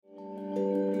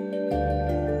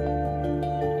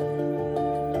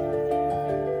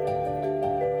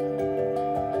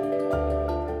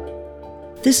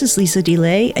This is Lisa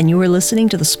DeLay, and you are listening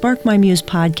to the Spark My Muse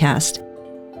podcast.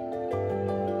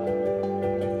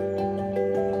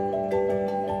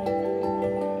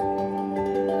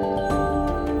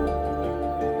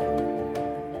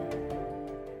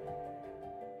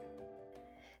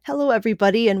 Hello,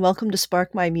 everybody, and welcome to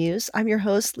Spark My Muse. I'm your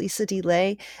host, Lisa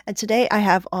DeLay, and today I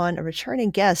have on a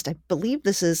returning guest. I believe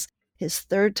this is his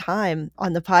third time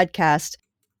on the podcast,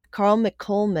 Carl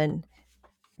McColman.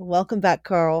 Welcome back,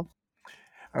 Carl.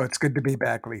 Oh, it's good to be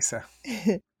back, Lisa.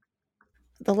 The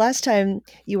last time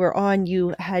you were on,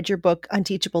 you had your book,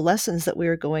 Unteachable Lessons, that we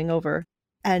were going over.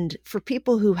 And for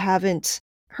people who haven't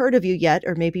heard of you yet,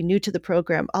 or maybe new to the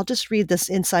program, I'll just read this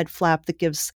inside flap that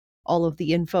gives all of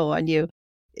the info on you.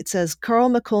 It says, Carl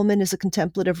McColman is a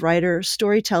contemplative writer,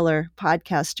 storyteller,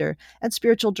 podcaster, and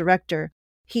spiritual director.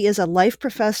 He is a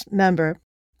life-professed member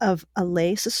of a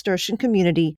lay Cistercian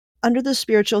community under the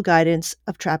spiritual guidance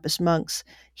of Trappist monks.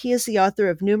 He is the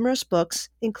author of numerous books,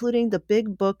 including the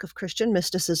Big Book of Christian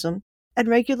Mysticism, and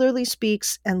regularly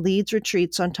speaks and leads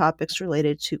retreats on topics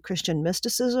related to Christian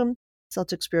mysticism,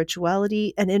 Celtic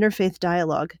spirituality, and interfaith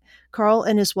dialogue. Carl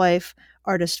and his wife,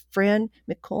 artist Fran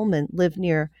McColman, live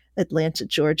near Atlanta,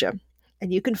 Georgia.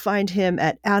 And you can find him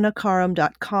at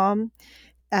annacarum.com,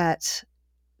 at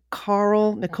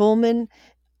Carl McColman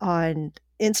on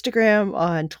Instagram,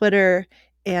 on Twitter,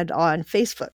 and on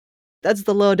Facebook. That's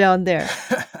the lowdown there.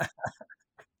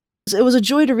 It was a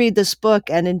joy to read this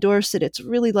book and endorse it. It's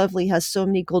really lovely, has so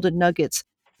many golden nuggets.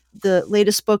 The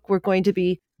latest book we're going to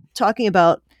be talking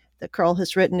about that Carl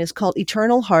has written is called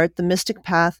Eternal Heart, The Mystic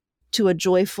Path to a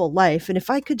Joyful Life. And if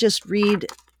I could just read,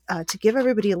 to give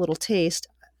everybody a little taste,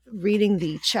 reading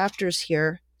the chapters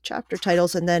here, chapter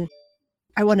titles, and then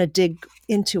I want to dig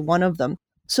into one of them.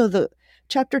 So the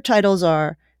chapter titles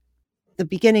are, the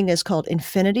beginning is called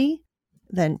Infinity,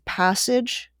 then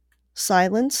Passage,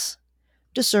 Silence,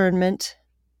 Discernment,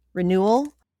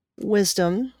 Renewal,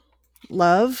 Wisdom,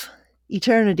 Love,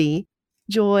 Eternity,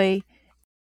 Joy.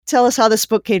 Tell us how this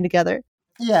book came together.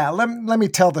 Yeah, let me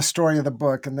tell the story of the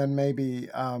book, and then maybe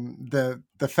the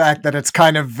fact that it's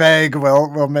kind of vague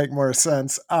will make more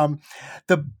sense.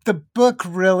 The book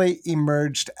really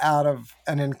emerged out of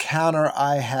an encounter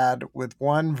I had with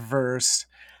one verse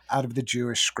out of the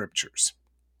Jewish scriptures.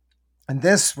 And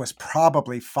this was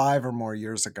probably 5 or more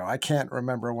years ago. I can't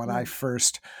remember when I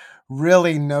first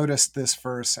really noticed this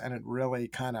verse, and it really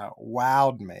kind of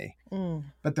wowed me.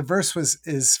 But the verse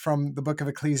is from the book of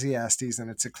Ecclesiastes, and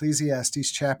it's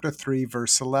Ecclesiastes chapter 3,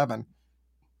 verse 11.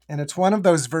 And it's one of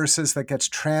those verses that gets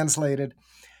translated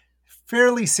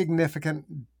fairly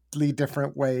significantly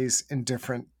different ways in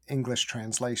different English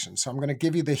translations. So I'm going to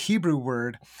give you the Hebrew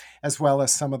word as well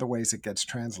as some of the ways it gets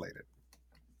translated.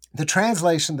 The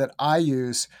translation that I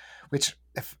use, which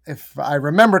if I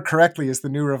remember correctly is the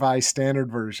New Revised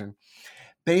Standard Version,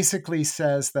 basically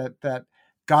says that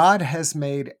God has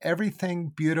made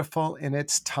everything beautiful in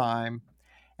its time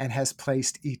and has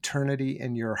placed eternity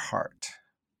in your heart.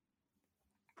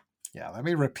 Yeah, let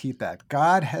me repeat that.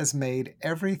 God has made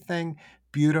everything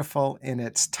beautiful in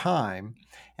its time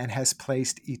and has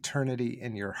placed eternity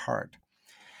in your heart.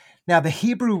 Now, the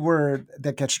Hebrew word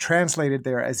that gets translated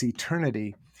there as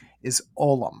eternity is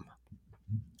olam.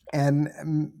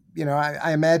 And,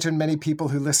 I imagine many people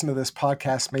who listen to this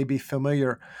podcast may be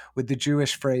familiar with the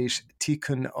Jewish phrase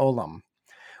tikkun olam,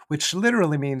 which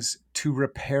literally means to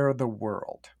repair the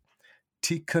world.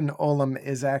 Tikkun olam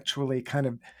is actually kind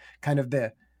of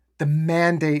the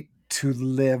mandate to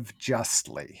live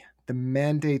justly, the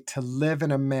mandate to live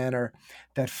in a manner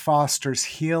that fosters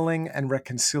healing and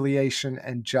reconciliation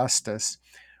and justice,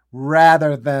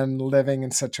 rather than living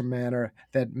in such a manner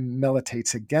that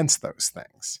militates against those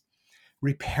things.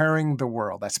 Repairing the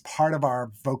world, that's part of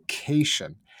our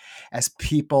vocation as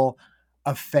people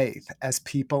of faith, as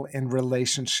people in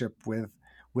relationship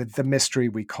with the mystery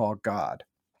we call God.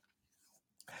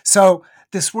 So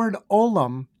this word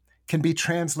olam can be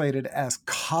translated as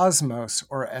cosmos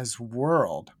or as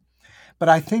world. But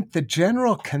I think the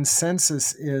general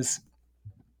consensus is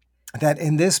that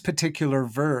in this particular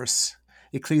verse,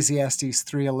 Ecclesiastes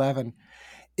 3:11,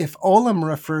 if olam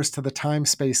refers to the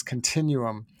time-space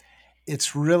continuum,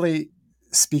 it's really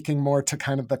speaking more to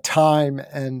kind of the time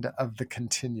end of the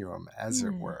continuum, as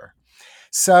it were.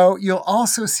 So you'll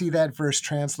also see that verse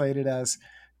translated as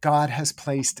God has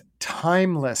placed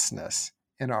timelessness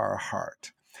in our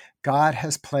heart. God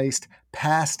has placed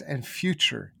past and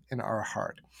future in our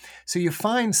heart. So you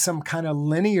find some kind of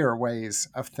linear ways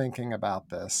of thinking about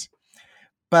this.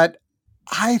 But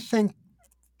I think,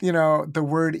 the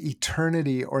word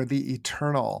eternity or the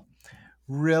eternal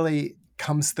really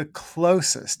comes the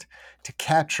closest to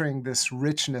capturing this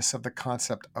richness of the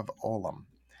concept of olam.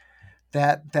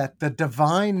 That the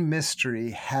divine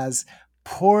mystery has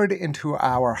poured into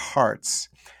our hearts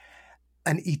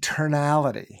an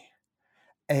eternality,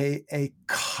 a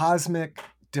cosmic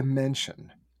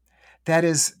dimension that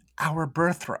is our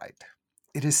birthright.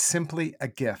 It is simply a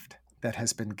gift that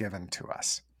has been given to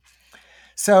us.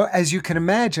 So, as you can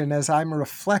imagine, as I'm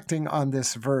reflecting on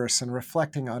this verse and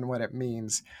reflecting on what it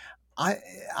means,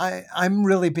 I'm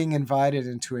really being invited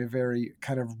into a very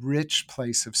kind of rich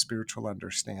place of spiritual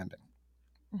understanding.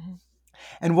 Mm-hmm.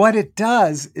 And what it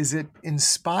does is it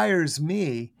inspires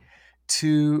me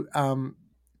to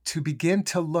begin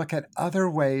to look at other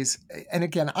ways. And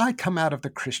again, I come out of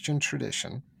the Christian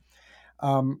tradition.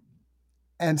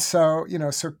 And so,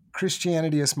 so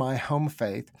Christianity is my home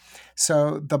faith.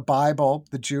 So the Bible,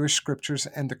 the Jewish scriptures,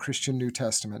 and the Christian New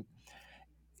Testament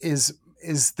is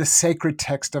the sacred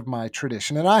text of my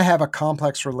tradition. And I have a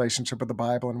complex relationship with the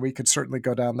Bible, and we could certainly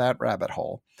go down that rabbit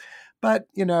hole. But,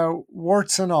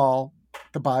 warts and all,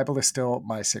 the Bible is still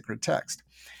my sacred text.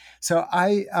 So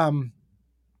I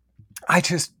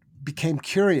just became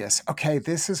curious. Okay,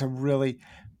 this is a really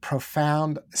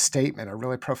profound statement, a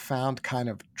really profound kind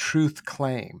of truth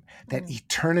claim that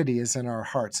eternity is in our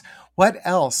hearts. What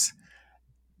else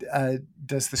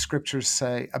does the scriptures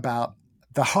say about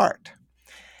the heart?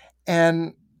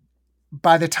 And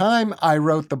by the time I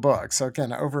wrote the book, so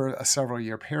again, over a several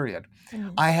year period,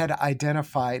 I had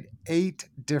identified 8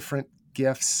 different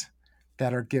gifts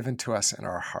that are given to us in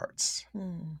our hearts.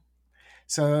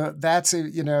 So that's,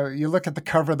 you look at the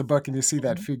cover of the book and you see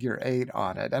that figure 8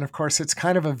 on it. And of course, it's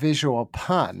kind of a visual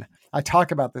pun. I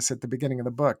talk about this at the beginning of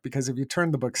the book, because if you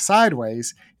turn the book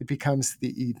sideways, it becomes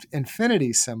the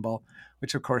infinity symbol,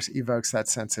 which of course evokes that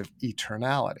sense of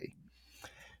eternality.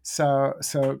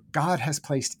 So God has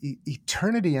placed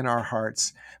eternity in our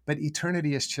hearts, but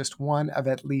eternity is just one of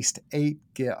at least 8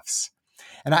 gifts.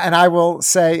 And I will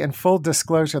say in full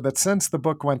disclosure that since the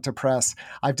book went to press,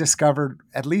 I've discovered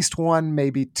at least 1,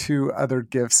 maybe 2 other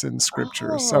gifts in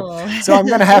Scripture. So I'm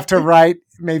going to have to write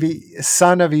maybe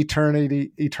Son of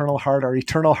Eternity, Eternal Heart, or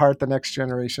Eternal Heart, the Next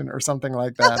Generation, or something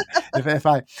like that. if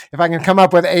I can come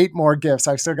up with 8 more gifts,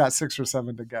 I've still got 6 or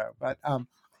 7 to go. But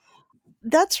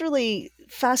that's really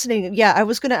fascinating. Yeah, I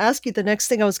was going to ask you, the next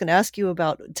thing I was going to ask you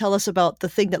about, tell us about the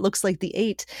thing that looks like the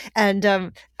 8.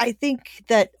 And I think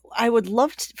that I would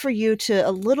love for you to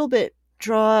a little bit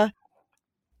draw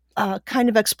a kind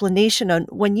of explanation on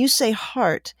when you say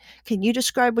heart. Can you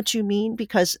describe what you mean?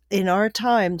 Because in our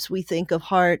times, we think of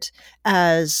heart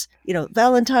as,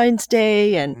 Valentine's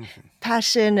Day and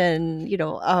passion and,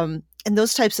 and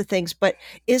those types of things. But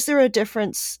is there a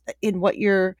difference in what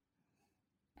you're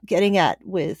getting at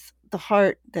with the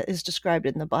heart that is described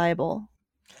in the Bible?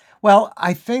 Well,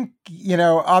 I think,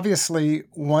 obviously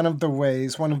one of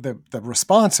the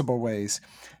responsible ways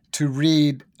to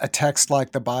read a text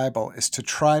like the Bible is to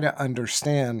try to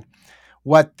understand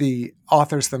what the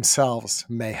authors themselves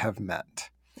may have meant.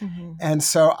 And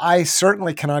so I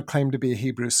certainly cannot claim to be a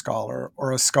Hebrew scholar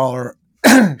or a scholar,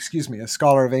 a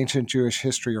scholar of ancient Jewish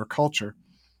history or culture.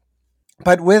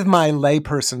 But with my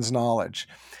layperson's knowledge,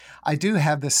 I do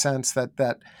have the sense that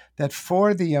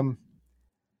for the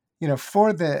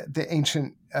for the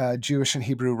ancient Jewish and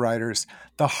Hebrew writers,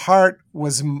 the heart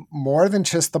was more than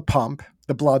just the pump,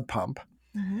 the blood pump,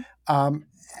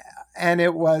 and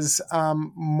it was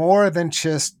more than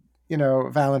just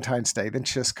Valentine's Day, than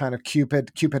just kind of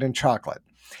Cupid and chocolate.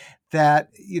 That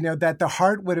that the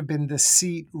heart would have been the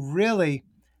seat, really,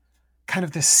 kind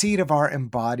of the seat of our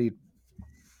embodied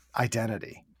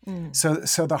identity. So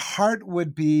the heart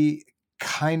would be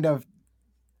kind of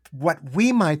what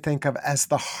we might think of as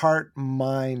the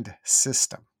heart-mind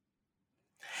system.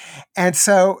 And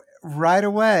so right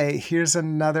away, here's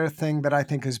another thing that I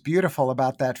think is beautiful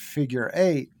about that figure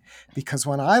 8, because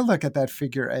when I look at that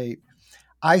figure 8,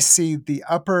 I see the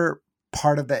upper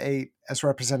part of the 8 as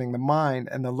representing the mind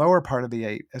and the lower part of the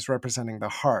 8 as representing the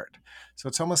heart. So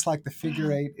it's almost like the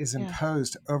figure 8 is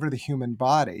imposed over the human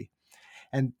body.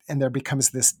 And there becomes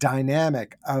this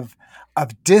dynamic of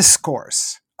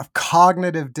discourse, of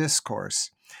cognitive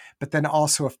discourse, but then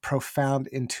also of profound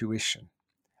intuition,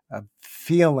 of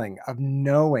feeling, of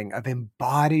knowing, of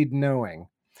embodied knowing,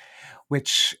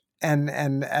 which, and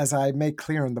as I make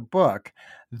clear in the book,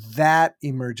 that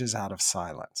emerges out of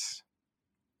silence.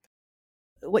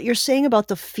 What you're saying about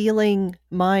the feeling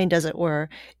mind, as it were,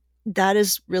 that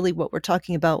is really what we're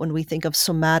talking about when we think of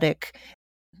somatic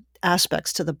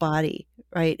aspects to the body,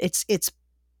 right? It's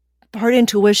part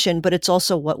intuition, but it's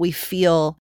also what we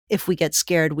feel. If we get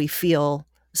scared, we feel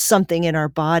something in our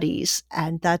bodies.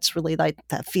 And that's really like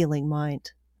that feeling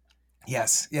mind.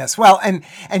 Yes, yes. Well, and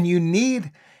you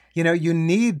need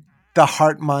the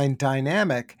heart-mind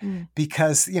dynamic Mm.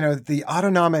 because, the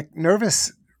autonomic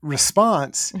nervous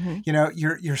response, Mm-hmm.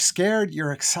 you're scared,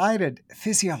 you're excited.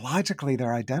 Physiologically,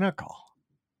 they're identical.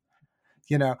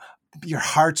 You know, your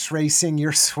heart's racing,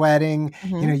 you're sweating,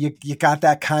 Mm-hmm. you got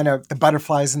that kind of the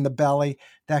butterflies in the belly,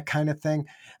 that kind of thing.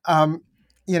 And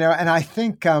I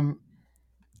think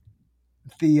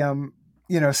the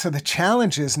so the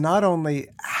challenge is not only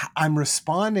I'm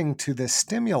responding to this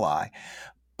stimuli,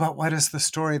 but what is the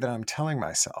story that I'm telling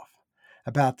myself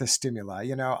about the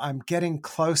stimuli? I'm getting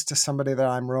close to somebody that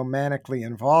I'm romantically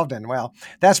involved in. Well,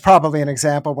 that's probably an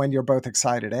example when you're both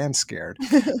excited and scared.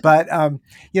 But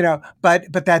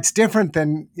but that's different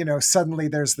than, suddenly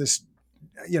there's this,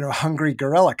 hungry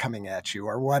gorilla coming at you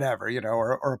or whatever,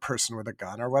 or a person with a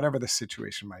gun or whatever the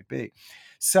situation might be.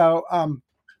 So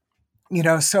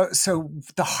so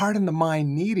the heart and the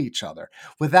mind need each other.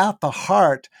 Without the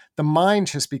heart, the mind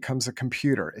just becomes a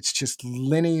computer. It's just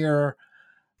linear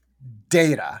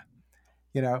data.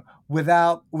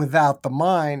 Without the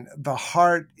mind, the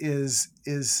heart is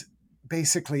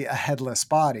basically a headless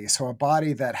body. So a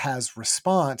body that has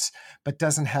response, but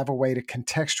doesn't have a way to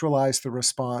contextualize the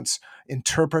response,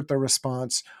 interpret the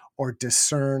response, or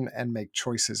discern and make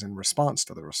choices in response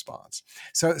to the response.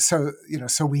 So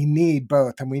we need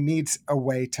both, and we need a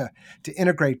way to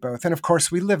integrate both. And of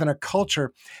course, we live in a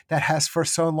culture that has for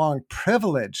so long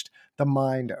privileged the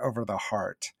mind over the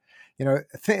heart.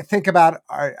 Think about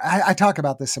I talk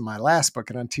about this in my last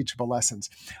book, in Unteachable Lessons.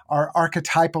 Our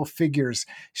archetypal figures,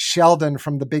 Sheldon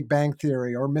from The Big Bang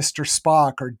Theory, or Mr.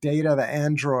 Spock, or Data the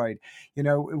android.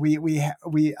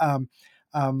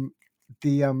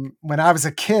 When I was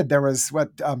a kid, there was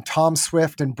Tom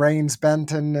Swift and Brains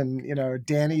Benton and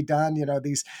Danny Dunn.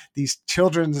 These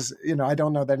children's. I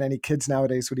don't know that any kids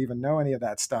nowadays would even know any of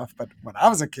that stuff. But when I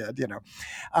was a kid,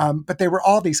 but they were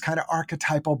all these kind of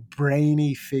archetypal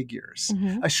brainy figures.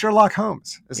 Mm-hmm. Sherlock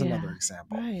Holmes is Yeah. another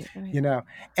example. Right.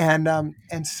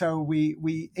 And so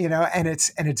we and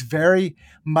it's very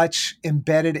much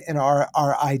embedded in our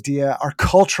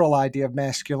cultural idea of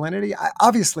masculinity.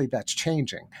 Obviously, that's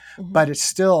changing, Mm-hmm. but it's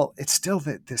still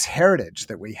this heritage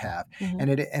that we have, Mm-hmm.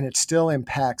 and it still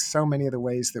impacts so many of the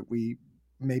ways that we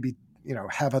maybe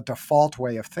have a default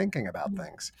way of thinking about Mm-hmm.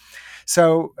 things.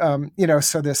 So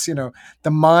so this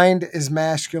the mind is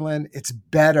masculine. It's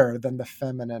better than the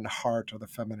feminine heart or the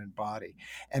feminine body,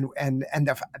 and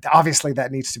obviously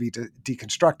that needs to be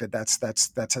deconstructed.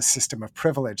 That's a system of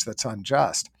privilege that's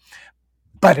unjust,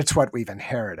 but it's what we've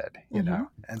inherited, Mm-hmm.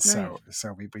 and Right.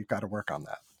 so we've got to work on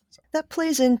that. That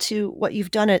plays into what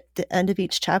you've done at the end of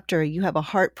each chapter. You have a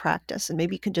heart practice, and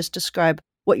maybe you can just describe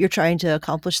what you're trying to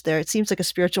accomplish there. It seems like a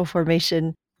spiritual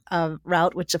formation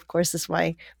route, which of course is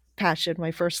my passion,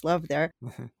 my first love there.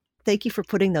 Mm-hmm. Thank you for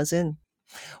putting those in.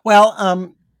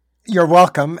 Well, you're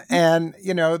welcome. And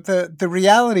the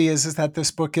reality is that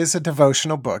this book is a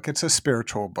devotional book. It's a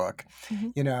spiritual book.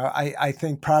 Mm-hmm. I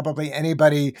think probably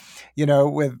anybody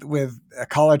with a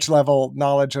college level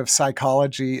knowledge of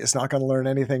psychology is not going to learn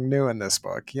anything new in this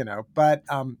book. But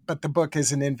the book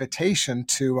is an invitation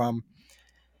to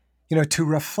to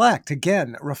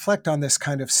reflect on this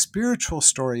kind of spiritual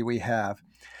story we have,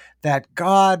 that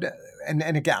God, and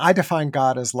again, I define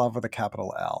God as love with a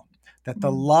capital L, that the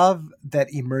Mm-hmm. love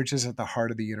that emerges at the heart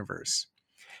of the universe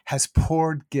has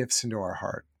poured gifts into our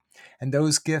heart. And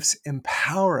those gifts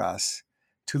empower us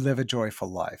to live a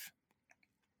joyful life.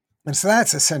 And so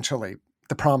that's essentially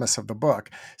the promise of the book.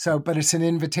 So, but it's an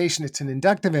invitation, it's an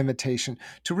inductive invitation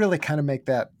to really kind of make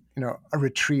that, a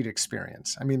retreat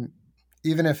experience. I mean,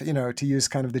 even if, to use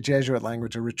kind of the Jesuit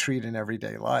language, a retreat in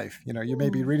everyday life. You may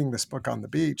be reading this book on the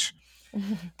beach,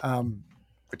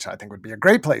 which I think would be a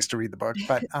great place to read the book.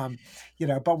 But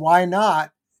but why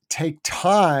not take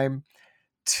time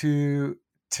to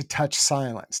touch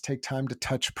silence, take time to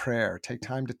touch prayer, take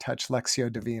time to touch Lectio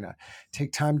Divina,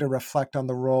 take time to reflect on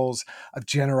the roles of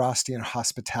generosity and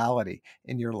hospitality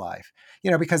in your life.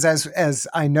 Because as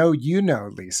I know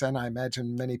Lisa, and I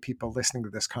imagine many people listening to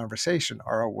this conversation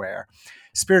are aware,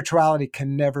 spirituality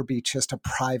can never be just a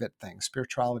private thing.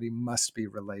 Spirituality must be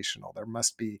relational. There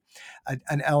must be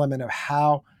an element of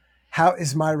how how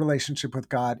is my relationship with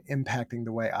God impacting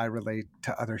the way I relate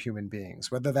to other human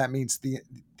beings, whether that means the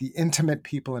intimate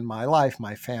people in my life,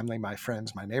 my family, my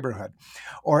friends, my neighborhood,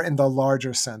 or in the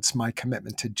larger sense, my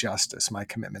commitment to justice, my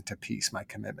commitment to peace, my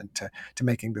commitment to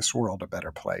making this world a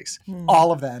better place.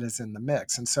 All of that is in the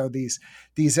mix. And so these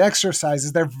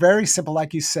exercises, they're very simple,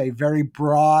 like you say, very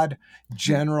broad,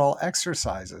 general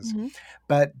exercises.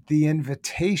 But the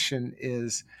invitation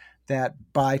is that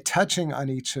by touching on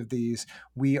each of these,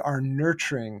 we are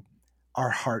nurturing our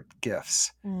heart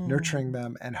gifts, nurturing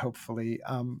them and hopefully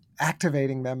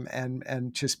activating them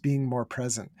and just being more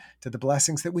present to the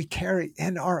blessings that we carry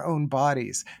in our own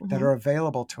bodies that are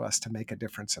available to us to make a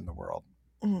difference in the world.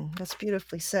 That's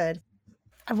beautifully said.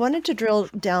 I wanted to drill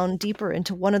down deeper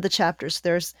into one of the chapters.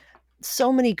 There's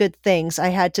so many good things. I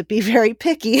had to be very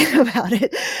picky about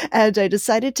it. And I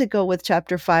decided to go with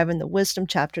chapter 5 in the wisdom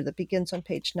chapter that begins on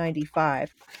page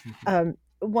 95.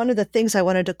 One of the things I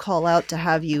wanted to call out to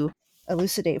have you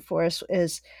elucidate for us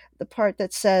is the part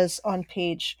that says on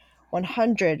page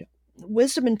 100,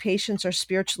 wisdom and patience are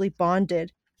spiritually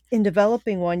bonded. In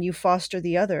developing one, you foster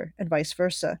the other, and vice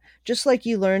versa. Just like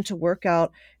you learn to work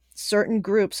out certain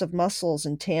groups of muscles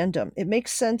in tandem, it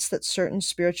makes sense that certain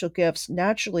spiritual gifts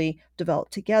naturally develop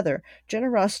together.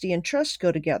 Generosity and trust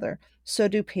go together. So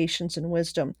do patience and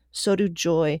wisdom. So do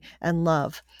joy and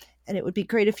love. And it would be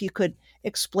great if you could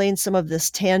explain some of this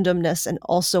tandemness and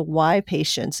also why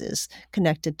patience is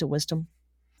connected to wisdom.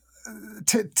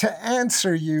 To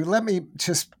answer you, let me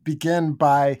just begin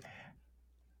by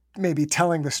maybe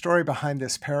telling the story behind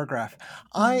this paragraph.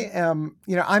 I'm in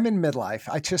midlife.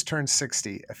 I just turned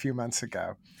 60 a few months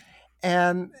ago.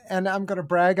 And I'm going to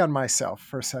brag on myself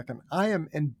for a second. I am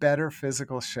in better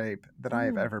physical shape than I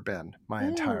have ever been my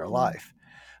entire life.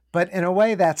 But in a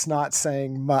way, that's not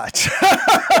saying much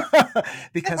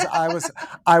because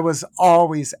I was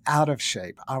always out of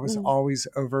shape. I was always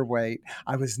overweight.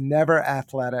 I was never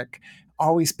athletic,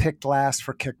 always picked last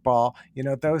for kickball,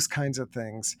 those kinds of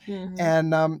things.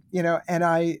 And, and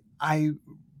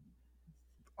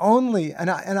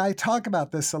I talk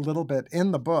about this a little bit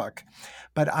in the book,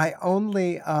 but I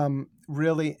only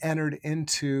really entered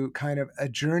into kind of a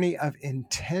journey of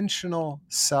intentional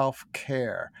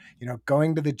self-care,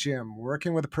 going to the gym,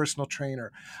 working with a personal trainer,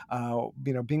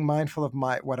 being mindful of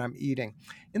what I'm eating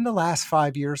in the last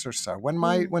 5 years or so. When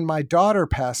my daughter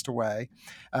passed away,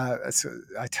 so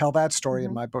I tell that story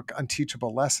in my book,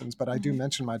 Unteachable Lessons, but I do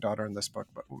mention my daughter in this book,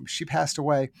 but she passed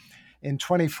away in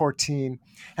 2014,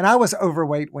 and I was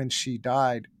overweight when she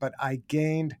died, but I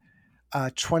gained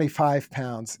 25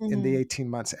 pounds in the 18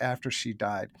 months after she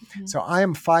died. So I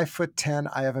am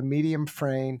 5'10". I have a medium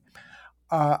frame.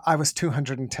 I was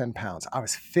 210 pounds. I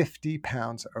was 50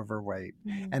 pounds overweight.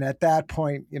 And at that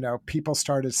point, people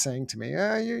started saying to me,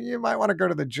 you might want to go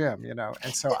to the gym,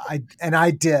 And so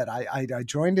I did. I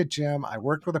joined a gym. I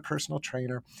worked with a personal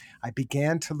trainer. I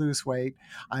began to lose weight.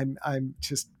 I'm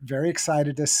just very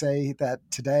excited to say that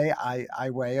today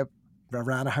I weigh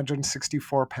around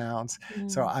 164 pounds.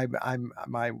 So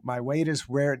my weight is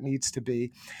where it needs to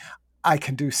be. I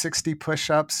can do 60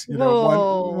 push-ups,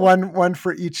 one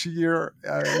for each year,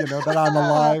 that I'm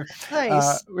alive,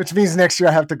 Nice. Which means next year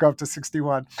I have to go up to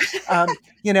 61, and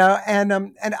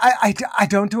I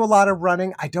don't do a lot of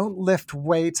running. I don't lift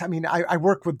weights. I mean, I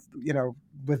work with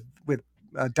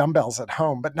dumbbells at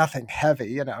home, but nothing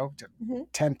heavy,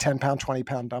 10 pound, 20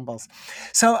 pound dumbbells.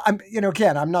 So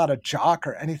again, I'm not a jock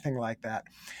or anything like that,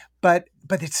 but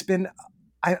it's been,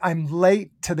 I'm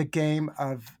late to the game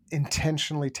of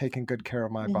intentionally taking good care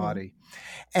of my body.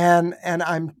 And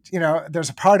I'm, there's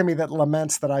a part of me that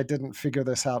laments that I didn't figure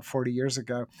this out 40 years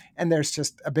ago. And there's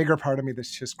just a bigger part of me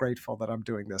that's just grateful that I'm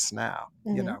doing this now,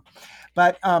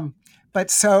 but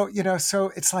so,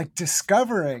 so it's like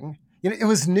discovering, it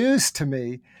was news to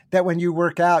me that when you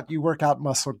work out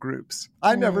muscle groups.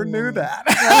 I never knew that.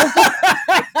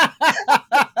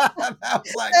 I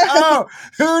was like, oh,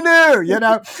 who knew?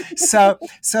 So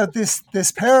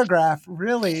this paragraph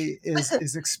really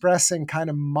is expressing kind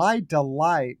of my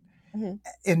delight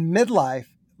in midlife,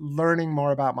 learning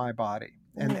more about my body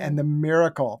and the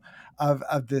miracle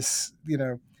of this,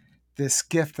 this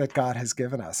gift that God has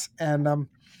given us. And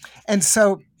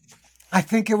so I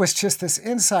think it was just this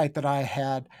insight that I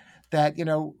had that,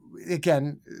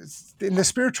 again, in the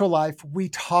spiritual life, we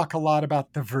talk a lot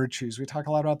about the virtues. We talk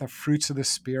a lot about the fruits of the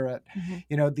Spirit,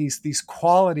 these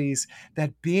qualities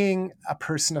that being a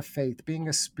person of faith, being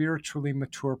a spiritually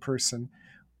mature person,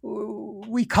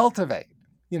 we cultivate.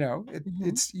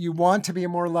 It's you want to be a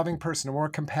more loving person, a more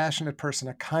compassionate person,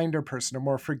 a kinder person, a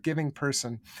more forgiving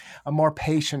person, a more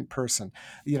patient person,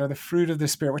 the fruit of the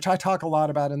Spirit, which I talk a lot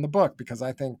about in the book because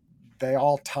I think they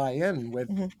all tie in with,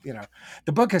 Mm-hmm.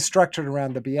 the book is structured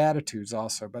around the Beatitudes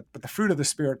also, but the fruit of the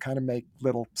Spirit kind of make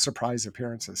little surprise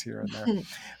appearances here and there.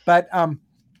 But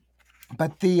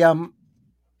the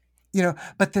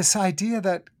but this idea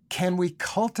that can we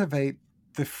cultivate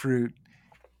the fruit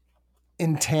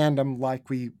in tandem, like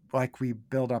we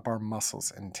build up our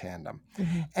muscles in tandem.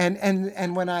 Mm-hmm.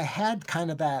 And when I had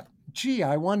kind of that, gee,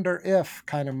 I wonder if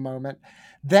kind of moment,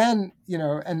 then,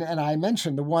 and I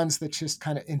mentioned the ones that just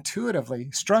kind of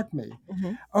intuitively struck me.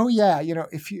 Mm-hmm. Oh yeah,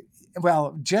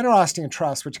 generosity and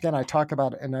trust, which again I talk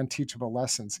about in Unteachable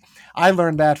Lessons. I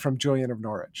learned that from Julian of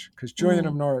Norwich, because Julian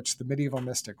of Norwich, the medieval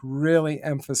mystic, really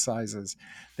emphasizes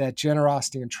that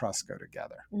generosity and trust go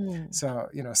together. So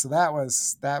so that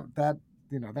was that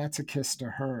that's a kiss to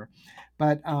her.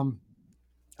 But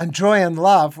and joy and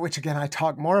love, which again I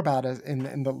talk more about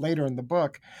in the later in the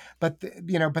book, but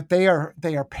but they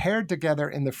are paired together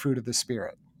in the fruit of the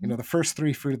Spirit. The first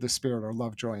three fruit of the Spirit are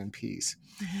love, joy, and peace.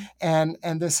 Mm-hmm.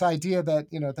 And this idea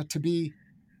that that to be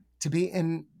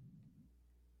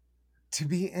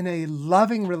in a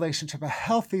loving relationship, a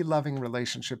healthy loving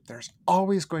relationship, there's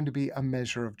always going to be a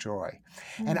measure of joy.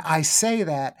 Mm-hmm. And I say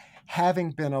that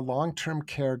having been a long-term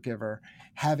caregiver,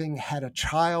 having had a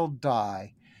child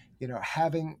die,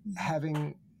 having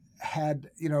had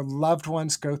loved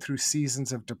ones go through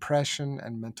seasons of depression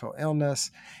and mental illness,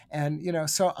 and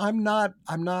so I'm not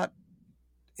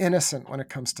innocent when it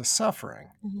comes to suffering.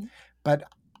 Mm-hmm. But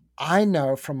I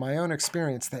know from my own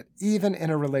experience that even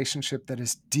in a relationship that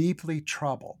is deeply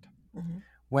troubled, mm-hmm.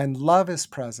 when love is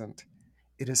present,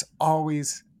 it is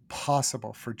always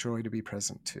possible for joy to be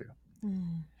present too.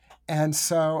 Mm. And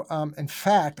so, in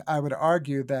fact, I would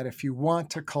argue that if you want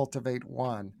to cultivate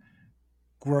one,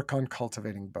 work on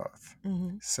cultivating both.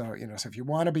 Mm-hmm. So, so if you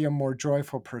want to be a more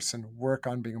joyful person, work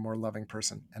on being a more loving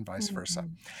person, and vice mm-hmm. versa.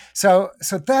 So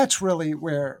that's really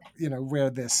where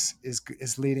this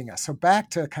is leading us. So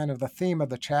back to kind of the theme of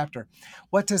the chapter.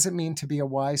 What does it mean to be a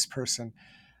wise person?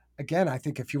 Again, I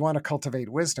think if you want to cultivate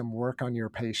wisdom, work on your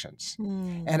patience.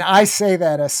 Mm. And I say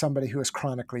that as somebody who is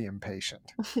chronically impatient,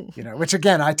 which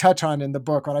again, I touch on in the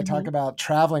book when I talk about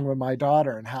traveling with my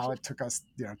daughter and how it took us,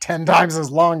 10 times as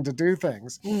long to do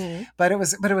things. Mm. But it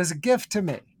was a gift to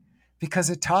me, because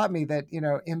it taught me that,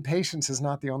 impatience is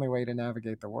not the only way to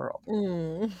navigate the world,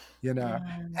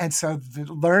 And so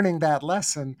learning that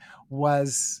lesson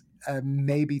was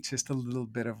maybe just a little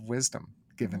bit of wisdom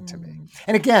given to me.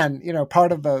 And again,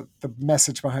 part of the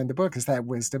message behind the book is that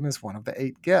wisdom is one of the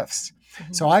 8 gifts.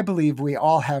 Mm-hmm. So I believe we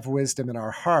all have wisdom in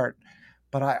our heart,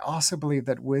 but I also believe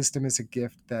that wisdom is a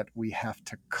gift that we have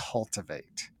to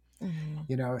cultivate.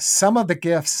 Mm-hmm. Some of the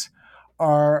gifts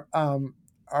are I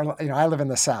live in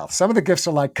the South. Some of the gifts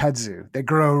are like kudzu. They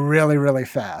grow really, really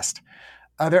fast.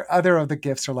 Other of the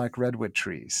gifts are like redwood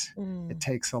trees. It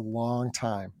takes a long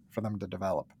time for them to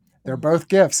develop. They're both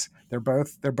gifts. They're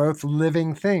both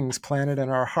living things planted in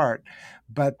our heart,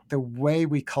 but the way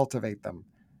we cultivate them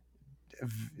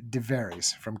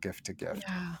varies from gift to gift.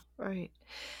 Yeah, right.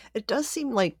 It does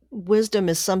seem like wisdom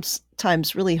is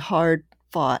sometimes really hard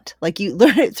fought. Like you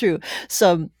learn it through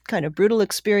some kind of brutal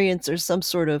experience or some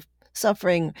sort of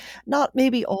suffering, not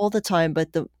maybe all the time, but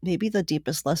maybe the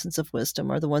deepest lessons of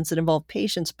wisdom are the ones that involve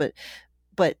patience, but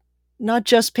not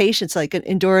just patience, like an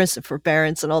endurance and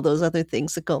forbearance and all those other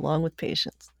things that go along with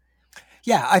patience.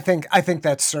 Yeah, I think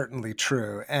that's certainly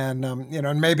true, and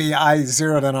and maybe I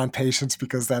zeroed in on patience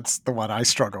because that's the one I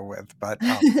struggle with. But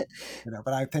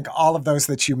but I think all of those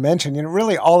that you mentioned,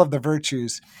 really all of the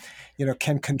virtues,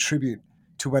 can contribute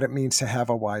to what it means to have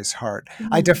a wise heart.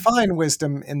 Mm-hmm. I define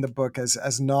wisdom in the book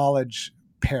as knowledge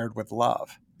paired with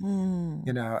love.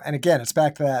 And again, it's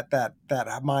back to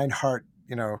that mind heart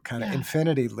kind of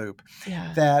infinity loop,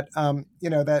 that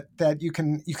that you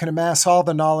can amass all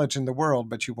the knowledge in the world,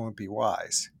 but you won't be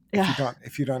wise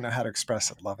if you don't know how to express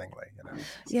it lovingly.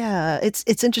 Yeah,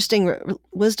 it's interesting.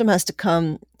 Wisdom has to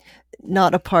come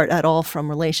not apart at all from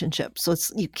relationships. So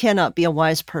you cannot be a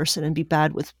wise person and be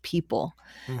bad with people.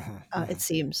 It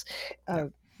seems.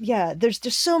 There's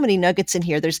just so many nuggets in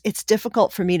here. It's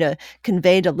difficult for me to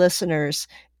convey to listeners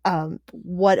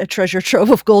what a treasure trove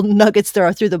of golden nuggets there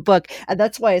are through the book. And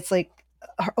that's why it's like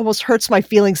almost hurts my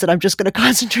feelings that I'm just going to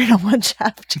concentrate on one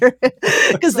chapter,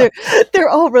 because they're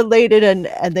all related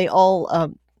and they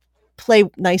all play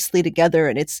nicely together.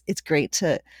 And it's great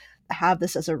to have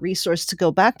this as a resource to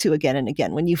go back to again and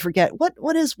again when you forget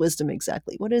what is wisdom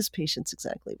exactly, what is patience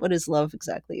exactly, what is love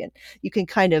exactly, and you can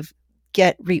kind of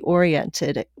get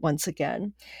reoriented once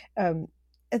again.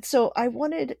 And so I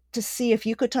wanted to see if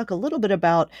you could talk a little bit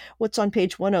about what's on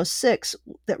page 106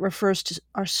 that refers to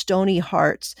our stony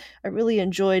hearts. I really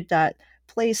enjoyed that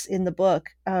place in the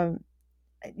book.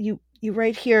 You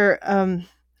write here.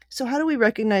 So how do we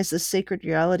recognize this sacred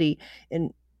reality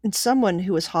in someone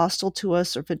who is hostile to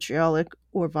us, or vitriolic,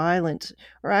 or violent,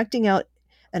 or acting out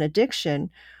an addiction,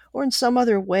 or in some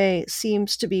other way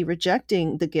seems to be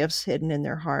rejecting the gifts hidden in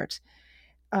their heart?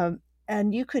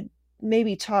 And you could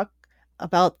maybe talk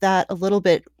about that a little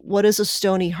bit. What is a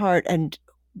stony heart, and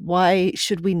why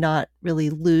should we not really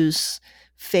lose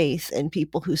faith in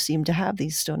people who seem to have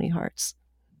these stony hearts?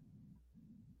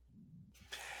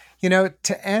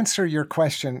 To answer your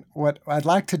question, what I'd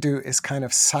like to do is kind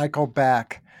of cycle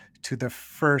back to the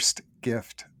first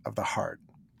gift of the heart.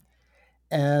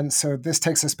 And so this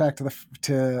takes us back to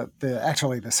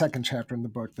the second chapter in the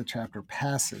book, the chapter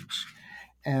Passage.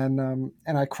 And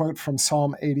I quote from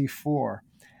Psalm 84,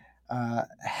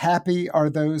 happy are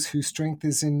those whose strength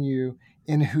is in you,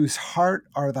 in whose heart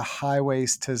are the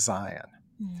highways to Zion.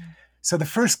 Mm. So the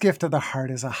first gift of the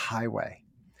heart is a highway,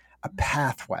 a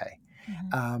pathway.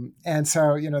 And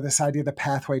so, this idea of the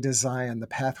pathway to Zion, the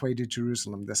pathway to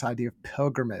Jerusalem, this idea of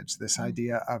pilgrimage, this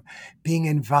idea of being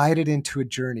invited into a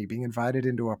journey, being invited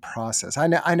into a process. I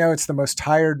know it's the most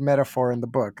tired metaphor in the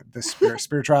book. The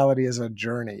spirituality is a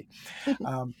journey.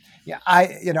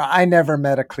 I never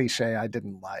met a cliche I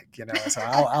didn't like, so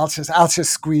I'll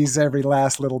just squeeze every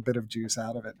last little bit of juice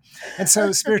out of it. And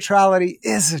so spirituality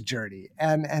is a journey,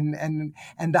 and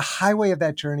the highway of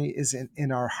that journey is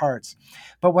in our hearts.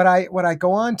 But what I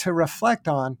go on to reflect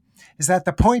on is that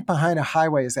the point behind a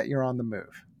highway is that you're on the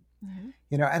move. Mm-hmm.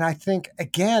 And I think,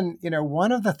 again,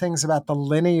 one of the things about the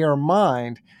linear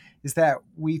mind is that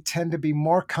we tend to be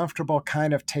more comfortable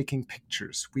kind of taking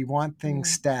pictures. We want things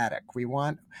static. We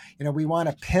want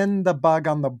to pin the bug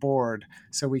on the board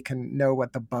so we can know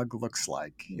what the bug looks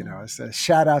like. It's a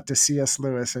shout out to C.S.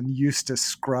 Lewis and Eustace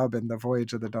Scrubb in The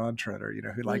Voyage of the Dawn Treader,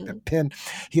 who liked to pin,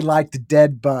 he liked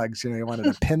dead bugs, he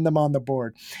wanted to pin them on the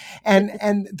board.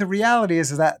 And the reality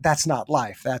is that that's not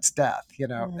life, that's death,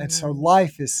 And so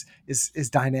life is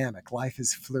dynamic, life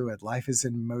is fluid, life is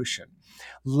in motion.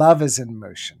 Love is in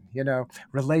motion,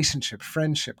 relationship,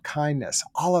 friendship, kindness,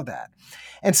 all of that.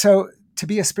 And so to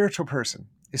be a spiritual person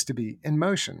is to be in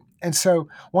motion. And so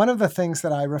one of the things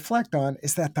that I reflect on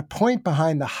is that the point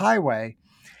behind the highway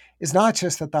is not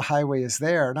just that the highway is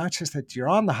there, not just that you're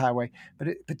on the highway, but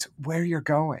it's where you're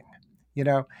going,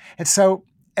 And so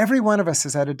every one of us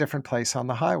is at a different place on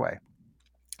the highway.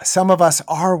 Some of us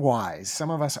are wise. Some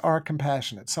of us are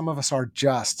compassionate. Some of us are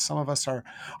just. Some of us are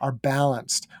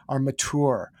balanced, are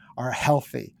mature, are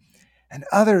healthy. And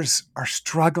others are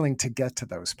struggling to get to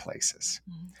those places.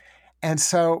 Mm-hmm. And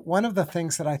so one of the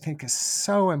things that I think is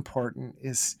so important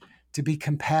is to be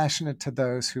compassionate to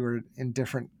those who are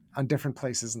on different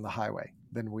places in the highway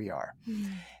than we are.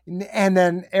 Mm-hmm. And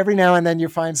then every now and then you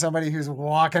find somebody who's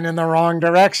walking in the wrong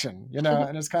direction,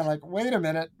 and it's kind of like, wait a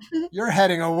minute, you're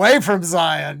heading away from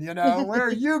Zion, where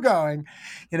are you going?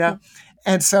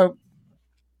 And so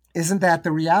isn't that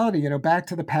the reality? Back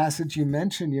to the passage you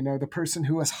mentioned, the person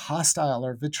who is hostile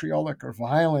or vitriolic or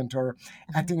violent or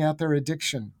acting out their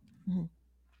addiction. Mm-hmm.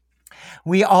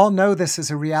 We all know this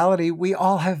is a reality. We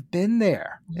all have been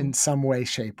there in some way,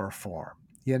 shape, or form.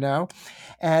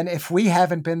 And if we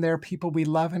haven't been there, people we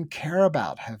love and care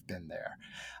about have been there.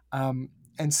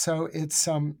 And so it's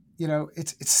some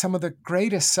of the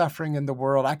greatest suffering in the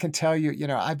world. I can tell you,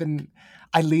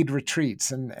 I lead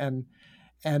retreats and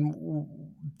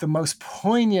the most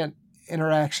poignant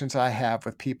interactions I have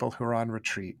with people who are on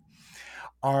retreat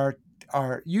are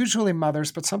usually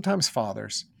mothers, but sometimes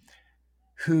fathers,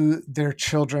 who their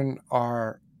children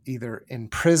are either in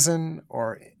prison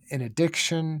or in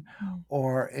addiction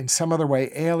or in some other way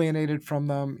alienated from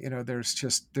them. There's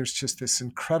just this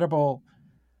incredible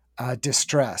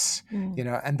distress,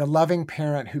 and the loving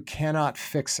parent who cannot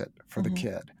fix it for the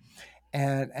kid.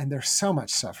 And there's so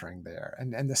much suffering there.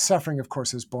 And the suffering, of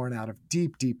course, is born out of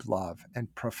deep, deep love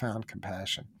and profound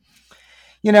compassion.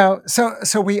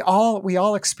 So we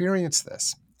all experience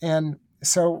this. And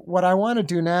so what I want to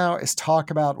do now is talk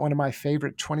about one of my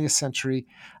favorite 20th century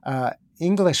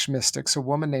English mystics, a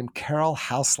woman named Caryll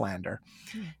Houselander.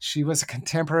 She was a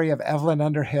contemporary of Evelyn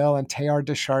Underhill and Teilhard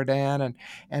de Chardin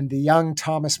and the young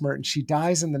Thomas Merton. She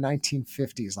dies in the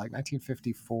 1950s, like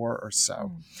 1954 or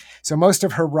so. So most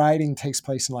of her writing takes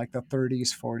place in like the 30s,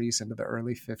 40s, into the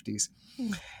early 50s.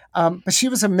 But she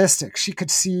was a mystic. She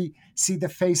could see the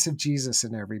face of Jesus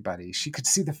in everybody. She could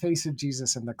see the face of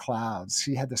Jesus in the clouds.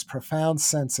 She had this profound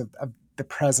sense of the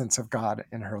presence of God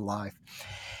in her life.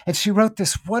 And she wrote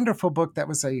this wonderful book that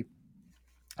was a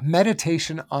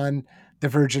meditation on the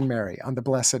Virgin Mary, on the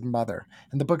Blessed Mother.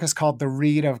 And the book is called The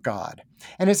Reed of God.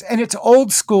 And it's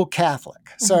old school Catholic.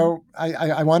 So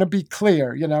I want to be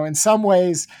clear, in some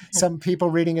ways, some people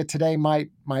reading it today might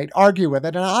argue with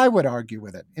it, and I would argue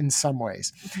with it in some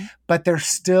ways. But there's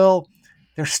still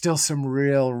some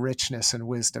real richness and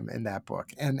wisdom in that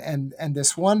book. And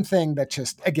this one thing that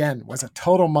just, again, was a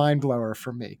total mind blower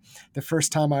for me the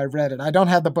first time I read it. I don't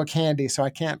have the book handy, so I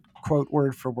can't quote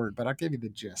word for word, but I'll give you the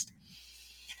gist.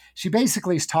 She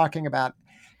basically is talking about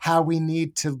how we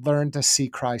need to learn to see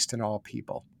Christ in all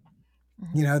people.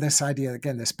 This idea,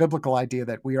 again, this biblical idea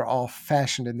that we are all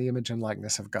fashioned in the image and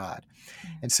likeness of God.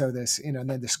 And so this, and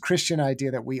then this Christian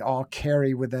idea that we all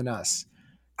carry within us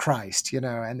Christ,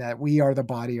 and that we are the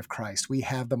body of Christ. We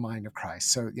have the mind of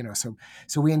Christ. So,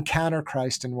 so we encounter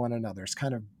Christ in one another. It's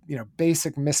kind of,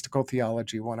 basic mystical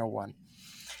theology 101.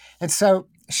 And so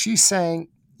she's saying,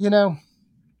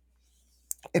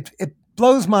 it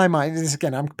blows my mind. This,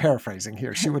 again, I'm paraphrasing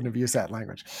here. She wouldn't have used that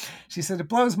language. She said, it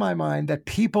blows my mind that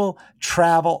people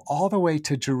travel all the way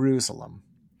to Jerusalem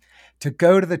to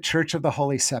go to the Church of the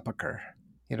Holy Sepulchre,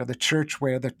 the church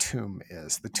where the tomb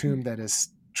is, the tomb that is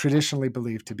traditionally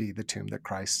believed to be the tomb that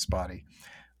Christ's body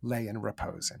lay in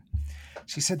repose in.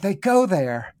 She said, they go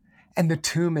there and the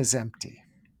tomb is empty.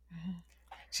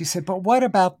 She said, but what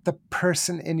about the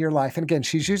person in your life? And again,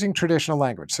 she's using traditional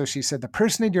language. So she said, the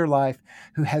person in your life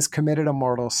who has committed a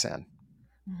mortal sin.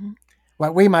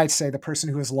 Well, we might say the person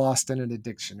who is lost in an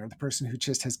addiction, or the person who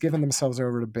just has given themselves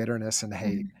over to bitterness and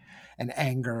hate and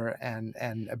anger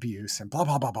and abuse and blah,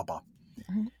 blah, blah, blah, blah.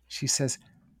 She says,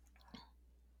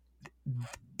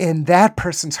 in that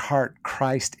person's heart,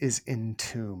 Christ is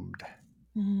entombed.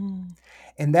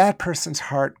 In that person's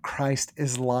heart, Christ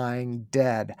is lying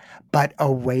dead, but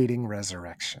awaiting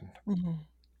resurrection.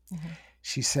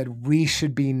 She said, we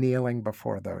should be kneeling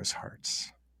before those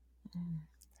hearts.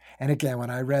 And again, when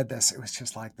I read this, it was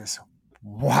just like this,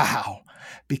 wow.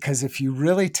 Because if you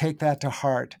really take that to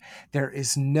heart, there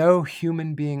is no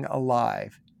human being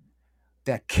alive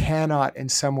that cannot in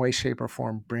some way, shape, or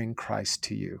form bring Christ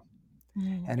to you.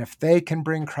 And if they can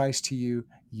bring Christ to you,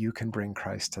 you can bring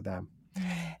Christ to them.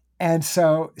 And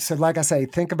so like I say,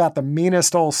 think about the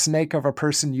meanest old snake of a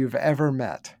person you've ever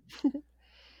met.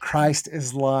 Christ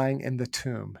is lying in the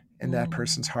tomb in that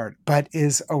person's heart, but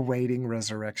is awaiting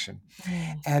resurrection.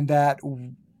 And that,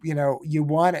 you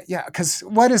want it. Yeah. Because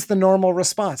what is the normal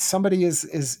response? Somebody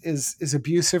is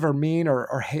abusive or mean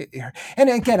or hate.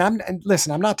 And again,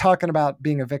 I'm not talking about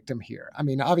being a victim here. I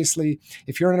mean, obviously,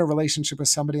 if you're in a relationship with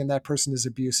somebody and that person is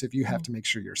abusive, you have to make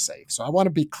sure you're safe. So I want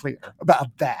to be clear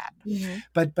about that.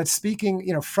 But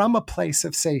speaking, from a place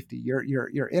of safety,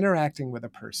 you're interacting with a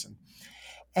person.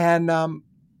 And,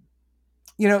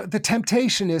 the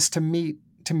temptation is to meet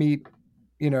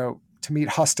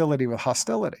hostility with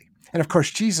hostility. And of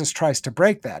course, Jesus tries to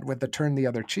break that with the turn the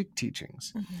other cheek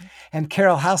teachings. And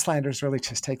Carol Houselander is really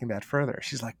just taking that further.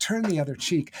 She's like, turn the other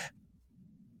cheek,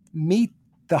 meet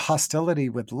the hostility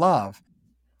with love,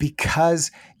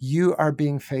 because you are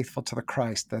being faithful to the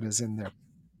Christ that is in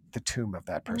the tomb of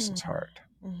that person's heart.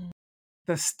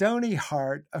 The stony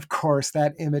heart, of course,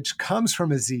 that image comes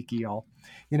from Ezekiel,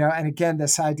 and again,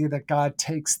 this idea that God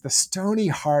takes the stony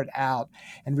heart out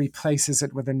and replaces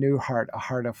it with a new heart, a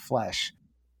heart of flesh.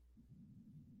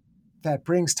 That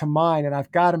brings to mind, and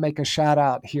I've got to make a shout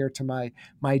out here to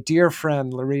my dear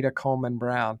friend, Larita Coleman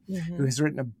Brown, who has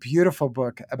written a beautiful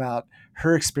book about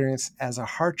her experience as a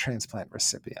heart transplant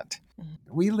recipient.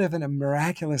 We live in a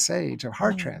miraculous age of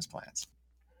heart transplants.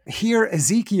 Here,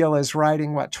 Ezekiel is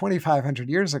writing, 2,500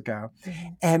 years ago,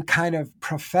 and kind of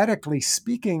prophetically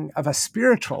speaking of a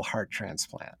spiritual heart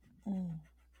transplant,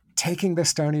 taking the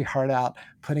stony heart out,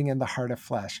 putting in the heart of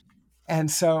flesh. And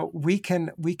so we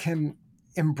can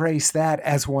embrace that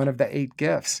as one of the 8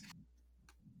 gifts.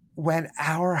 When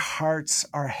our hearts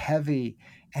are heavy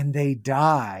and they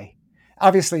die,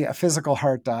 obviously a physical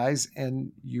heart dies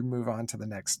and you move on to the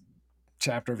next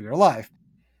chapter of your life.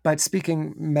 But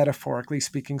speaking metaphorically,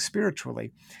 speaking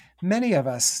spiritually, many of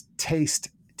us taste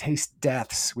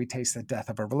deaths. We taste the death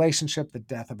of a relationship, the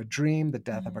death of a dream, the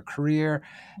death of a career.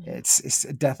 It's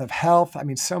a death of health. I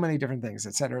mean, so many different things,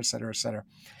 et cetera, et cetera, et cetera.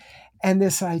 And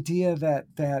this idea that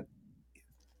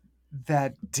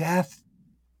death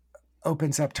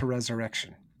opens up to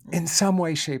resurrection in some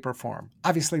way, shape, or form.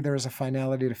 Obviously, there is a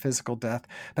finality to physical death,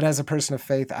 but as a person of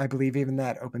faith, I believe even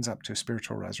that opens up to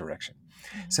spiritual resurrection.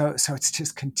 So it's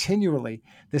just continually,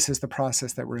 this is the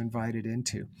process that we're invited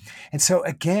into. And so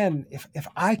again, if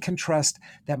I can trust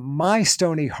that my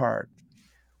stony heart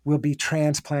will be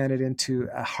transplanted into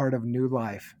a heart of new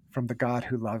life from the God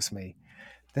who loves me,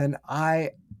 then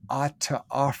I ought to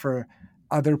offer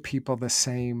other people the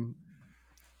same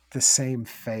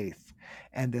faith,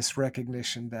 and this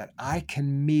recognition that I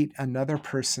can meet another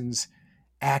person's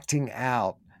acting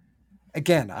out.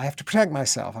 Again, I have to protect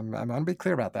myself. I'm going to be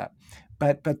clear about that.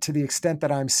 But to the extent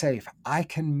that I'm safe, I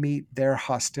can meet their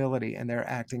hostility and their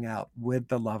acting out with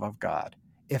the love of God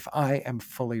if I am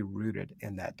fully rooted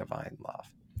in that divine love.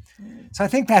 So I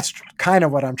think that's kind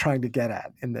of what I'm trying to get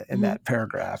at in that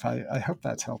paragraph. I hope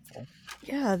that's helpful.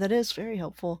 Yeah, that is very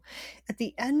helpful. At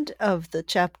the end of the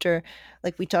chapter,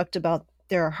 like we talked about,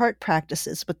 there are heart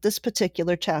practices, but this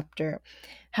particular chapter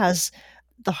has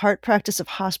the heart practice of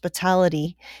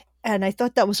hospitality. And I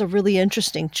thought that was a really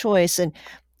interesting choice. And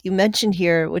you mentioned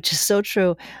here, which is so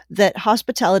true, that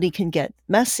hospitality can get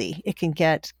messy. It can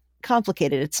get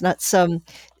complicated. It's not some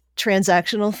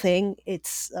transactional thing.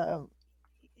 It's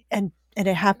and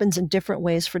it happens in different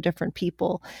ways for different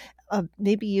people.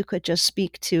 Maybe you could just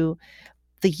speak to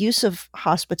the use of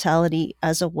hospitality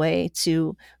as a way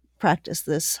to practice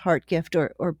this heart gift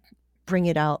or bring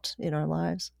it out in our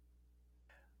lives.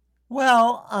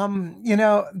 Well,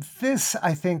 this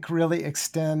I think really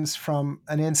extends from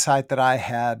an insight that I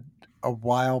had a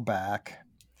while back,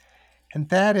 and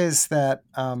that is that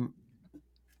I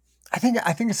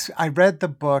read the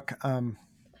book.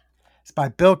 It's by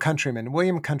Bill Countryman,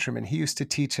 William Countryman. He used to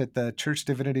teach at the Church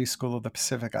Divinity School of the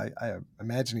Pacific. I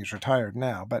imagine he's retired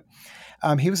now, but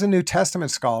he was a New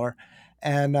Testament scholar,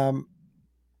 and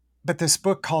but this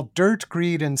book called Dirt,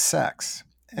 Greed, and Sex,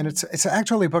 and it's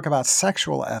actually a book about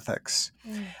sexual ethics,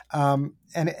 and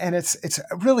it's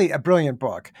really a brilliant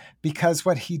book, because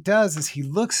what he does is he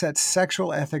looks at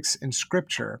sexual ethics in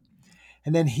Scripture,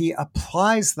 and then he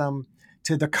applies them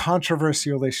to the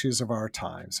controversial issues of our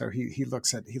time. So he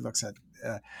looks at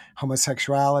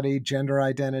homosexuality, gender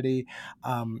identity,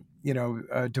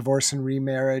 divorce and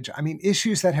remarriage. I mean,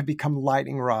 issues that have become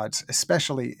lightning rods,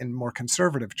 especially in more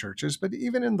conservative churches, but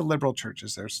even in the liberal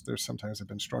churches, there's sometimes have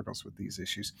been struggles with these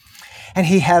issues. And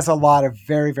he has a lot of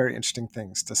very, very interesting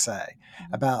things to say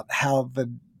about how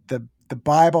the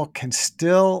Bible can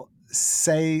still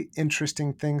say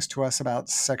interesting things to us about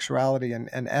sexuality and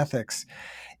ethics,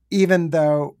 even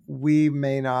though we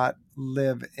may not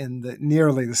live in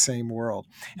nearly the same world.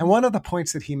 And one of the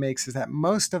points that he makes is that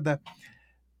most of the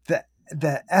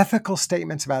ethical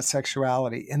statements about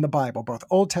sexuality in the Bible, both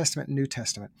Old Testament and New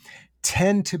Testament,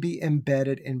 tend to be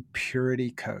embedded in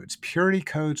purity codes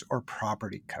or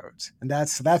property codes. And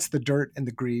that's the dirt and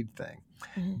the greed thing.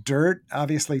 Mm-hmm. Dirt,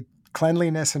 obviously,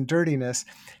 cleanliness and dirtiness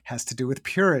has to do with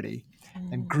purity.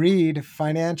 And greed,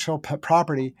 financial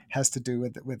property, has to do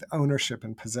with ownership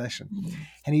and possession.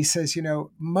 And he says,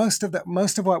 most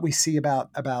of what we see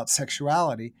about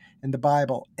sexuality in the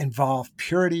Bible involve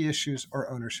purity issues or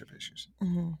ownership issues.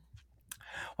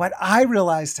 What I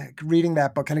realized reading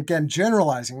that book, and again,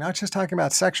 generalizing, not just talking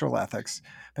about sexual ethics,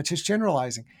 but just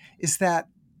generalizing, is that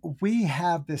we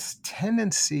have this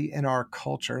tendency in our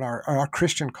culture, in our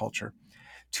Christian culture,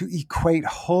 to equate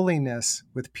holiness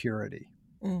with purity.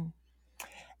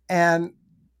 And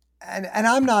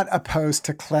I'm not opposed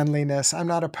to cleanliness. I'm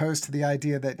not opposed to the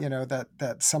idea that,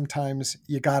 that sometimes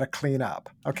you got to clean up.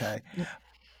 Okay.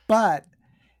 But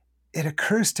it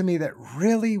occurs to me that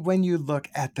really when you look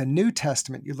at the New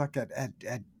Testament, you look at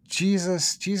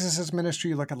Jesus's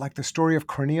ministry, you look at like the story of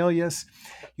Cornelius,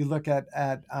 you look at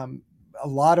a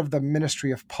lot of the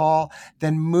ministry of Paul,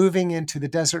 then moving into the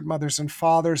Desert Mothers and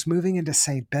Fathers, moving into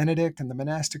St. Benedict and the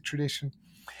monastic tradition.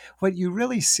 What you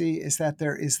really see is that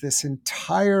there is this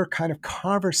entire kind of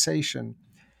conversation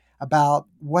about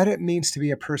what it means to be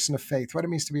a person of faith, what it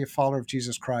means to be a follower of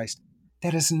Jesus Christ,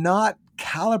 that is not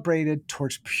calibrated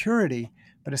towards purity,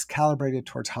 but is calibrated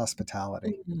towards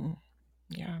hospitality.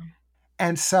 Yeah.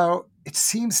 And so it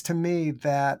seems to me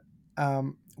that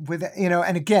and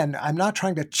again, I'm not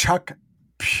trying to chuck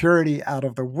purity out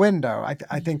of the window.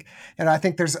 I think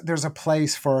there's a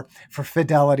place for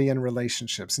fidelity in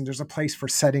relationships, and there's a place for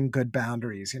setting good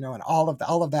boundaries, and all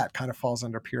of that kind of falls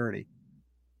under purity.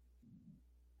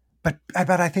 But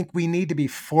I think we need to be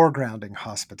foregrounding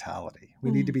hospitality.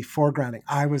 We need to be foregrounding,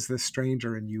 I was the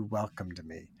stranger and you welcomed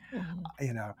me.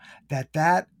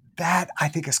 That I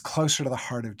think is closer to the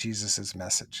heart of Jesus's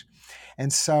message.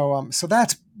 And so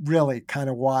that's really kind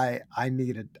of why I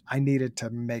needed to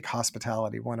make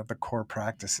hospitality one of the core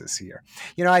practices here.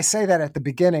 I say that at the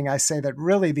beginning. I say that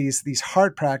really these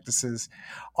heart practices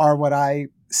are what I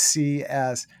see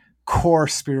as core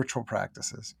spiritual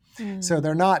practices. So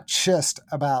they're not just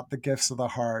about the gifts of the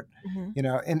heart. In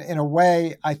a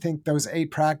way, I think those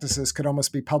 8 practices could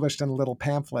almost be published in a little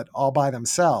pamphlet all by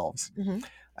themselves.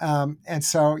 And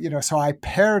so, so I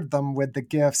paired them with the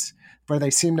gifts where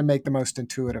they seem to make the most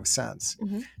intuitive sense.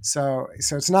 Mm-hmm. So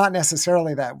it's not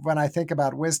necessarily that when I think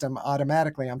about wisdom,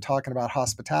 automatically I'm talking about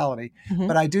hospitality, Mm-hmm.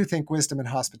 but I do think wisdom and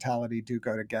hospitality do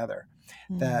go together.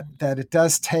 Mm-hmm. That it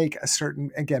does take a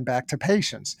certain, again, back to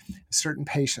patience, a certain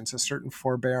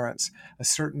forbearance, a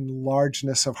certain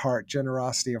largeness of heart,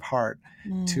 generosity of heart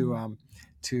to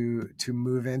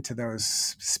move into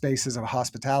those spaces of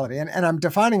hospitality. And I'm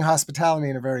defining hospitality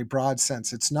in a very broad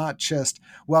sense. It's not just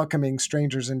welcoming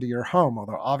strangers into your home,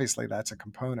 although obviously that's a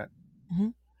component. Mm-hmm.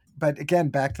 But again,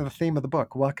 back to the theme of the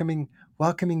book, welcoming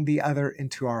the other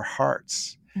into our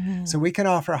hearts. Mm-hmm. So we can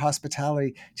offer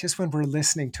hospitality just when we're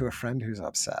listening to a friend who's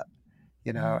upset,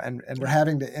 and we're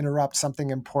having to interrupt something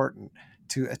important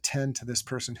to attend to this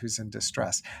person who's in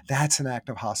distress. That's an act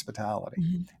of hospitality.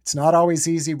 Mm-hmm. It's not always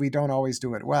easy. We don't always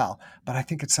do it well, but I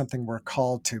think it's something we're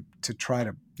called to try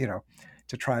to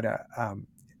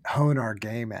hone our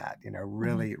game at,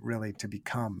 really, really to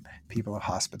become people of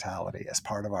hospitality as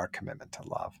part of our commitment to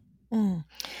love.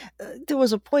 There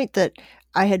was a point that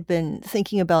I had been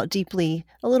thinking about deeply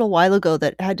a little while ago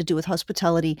that had to do with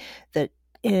hospitality, that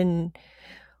in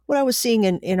what I was seeing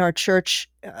in our church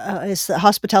is that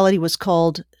hospitality was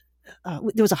called,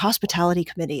 there was a hospitality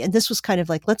committee. And this was kind of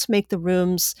like, let's make the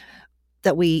rooms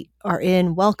that we are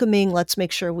in welcoming. Let's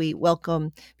make sure we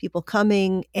welcome people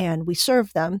coming and we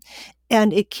serve them.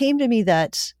 And it came to me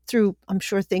that through, I'm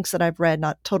sure, things that I've read,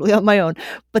 not totally on my own,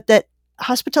 but that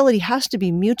hospitality has to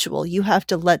be mutual. You have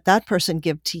to let that person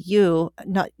give to you.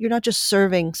 You're not just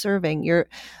serving. You're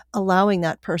allowing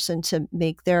that person to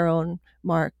make their own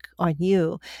mark on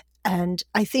you. And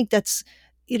I think that's,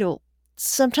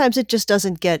 sometimes it just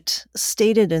doesn't get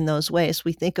stated in those ways.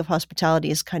 We think of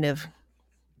hospitality as kind of,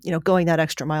 going that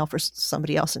extra mile for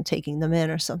somebody else and taking them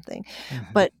in or something.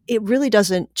 Mm-hmm. But it really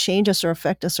doesn't change us or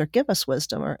affect us or give us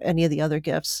wisdom or any of the other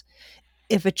gifts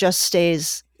if it just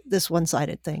stays this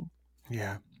one-sided thing.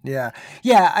 Yeah.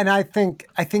 And I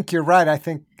think you're right. I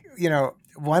think,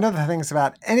 one of the things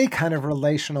about any kind of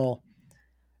relational,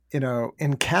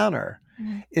 encounter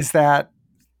is that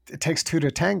it takes two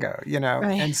to tango,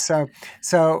 Right. And so,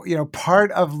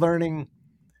 part of learning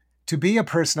to be a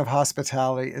person of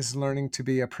hospitality is learning to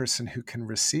be a person who can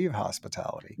receive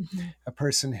hospitality, a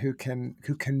person who can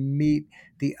meet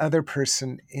the other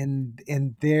person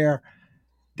in their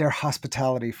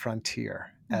hospitality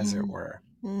frontier, as it were.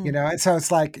 And so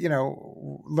it's like,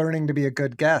 learning to be a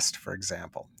good guest, for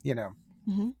example,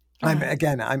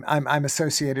 I'm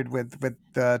associated with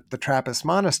the Trappist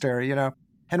monastery,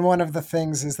 and one of the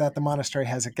things is that the monastery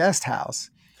has a guest house,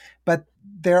 but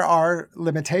there are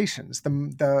limitations.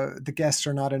 The guests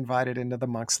are not invited into the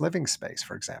monks' living space,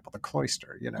 for example, the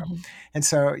cloister, and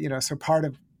so, so part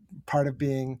of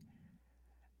being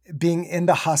in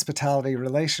the hospitality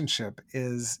relationship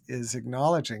is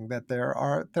acknowledging that there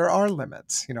are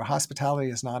limits.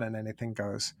 Hospitality is not an anything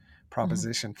goes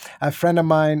proposition. A friend of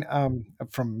mine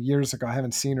from years ago, I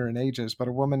haven't seen her in ages, but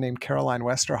a woman named Caroline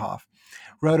Westerhoff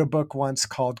wrote a book once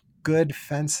called Good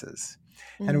Fences.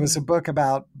 And it was a book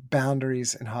about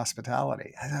boundaries in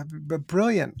hospitality. A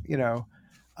brilliant,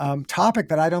 topic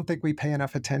that I don't think we pay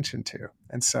enough attention to.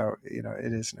 And so,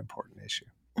 it is an important issue.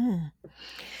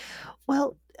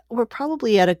 Well, we're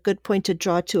probably at a good point to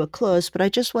draw to a close, but I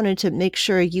just wanted to make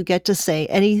sure you get to say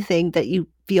anything that you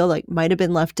feel like might have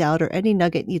been left out or any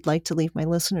nugget you'd like to leave my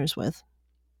listeners with.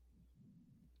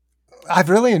 I've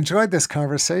really enjoyed this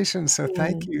conversation. So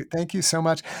thank you. Thank you so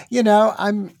much.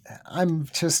 I'm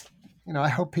just, I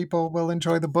hope people will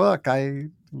enjoy the book. I,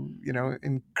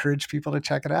 encourage people to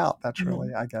check it out. That's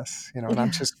really, I guess, and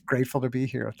I'm just grateful to be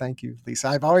here. Thank you, Lisa.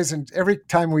 I've always, every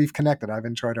time we've connected, I've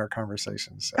enjoyed our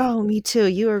conversations. So. Oh, me too.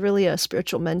 You are really a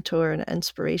spiritual mentor and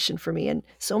inspiration for me and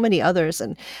so many others.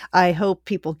 And I hope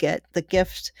people get the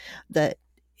gift that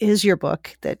is your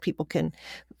book, that people can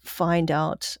find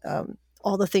out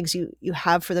all the things you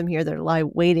have for them here that lie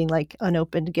waiting like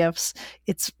unopened gifts.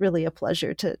 It's really a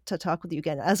pleasure to talk with you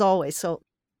again, as always. So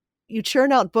you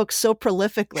churn out books so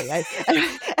prolifically.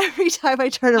 Every time I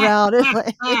turn around,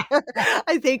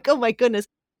 I think, oh my goodness,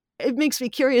 it makes me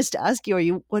curious to ask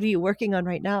you, what are you working on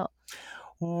right now?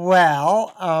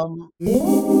 Well,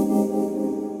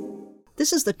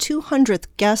 this is the 200th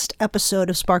guest episode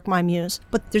of Spark My Muse,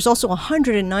 but there's also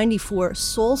 194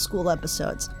 Soul School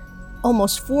episodes,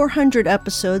 almost 400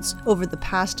 episodes over the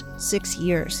past 6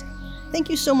 years. Thank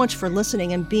you so much for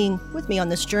listening and being with me on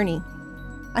this journey.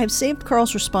 I have saved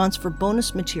Carl's response for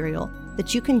bonus material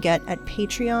that you can get at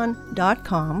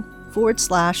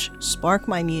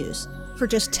patreon.com/sparkmymuse. For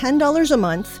just $10 a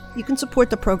month, you can support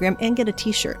the program and get a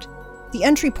t-shirt. The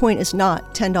entry point is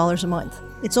not $10 a month.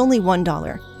 It's only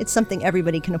 $1. It's something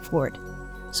everybody can afford.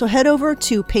 So head over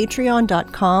to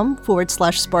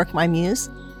patreon.com/sparkmymuse,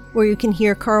 where you can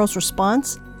hear Carl's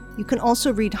response. You can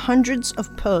also read hundreds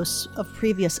of posts of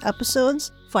previous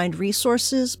episodes, find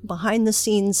resources,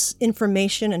 behind-the-scenes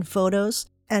information and photos,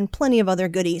 and plenty of other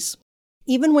goodies.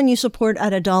 Even when you support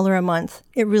at $1 a month,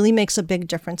 it really makes a big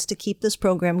difference to keep this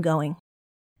program going.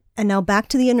 And now back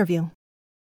to the interview.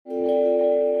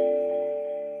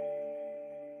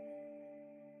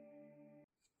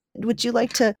 Would you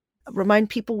like to remind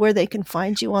people where they can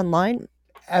find you online?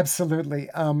 Absolutely.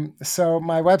 So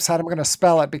my website, I'm going to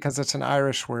spell it because it's an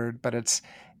Irish word, but it's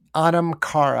Anam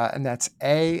Cara, and that's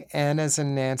A-N as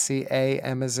in Nancy,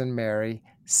 A-M as in Mary,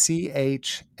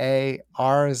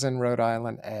 C-H-A-R as in Rhode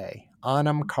Island, A,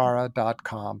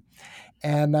 anamcara.com.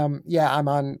 And I'm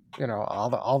on,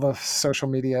 all the social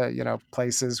media,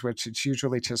 places, which it's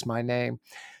usually just my name.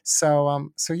 So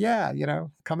yeah,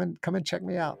 come and check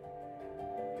me out.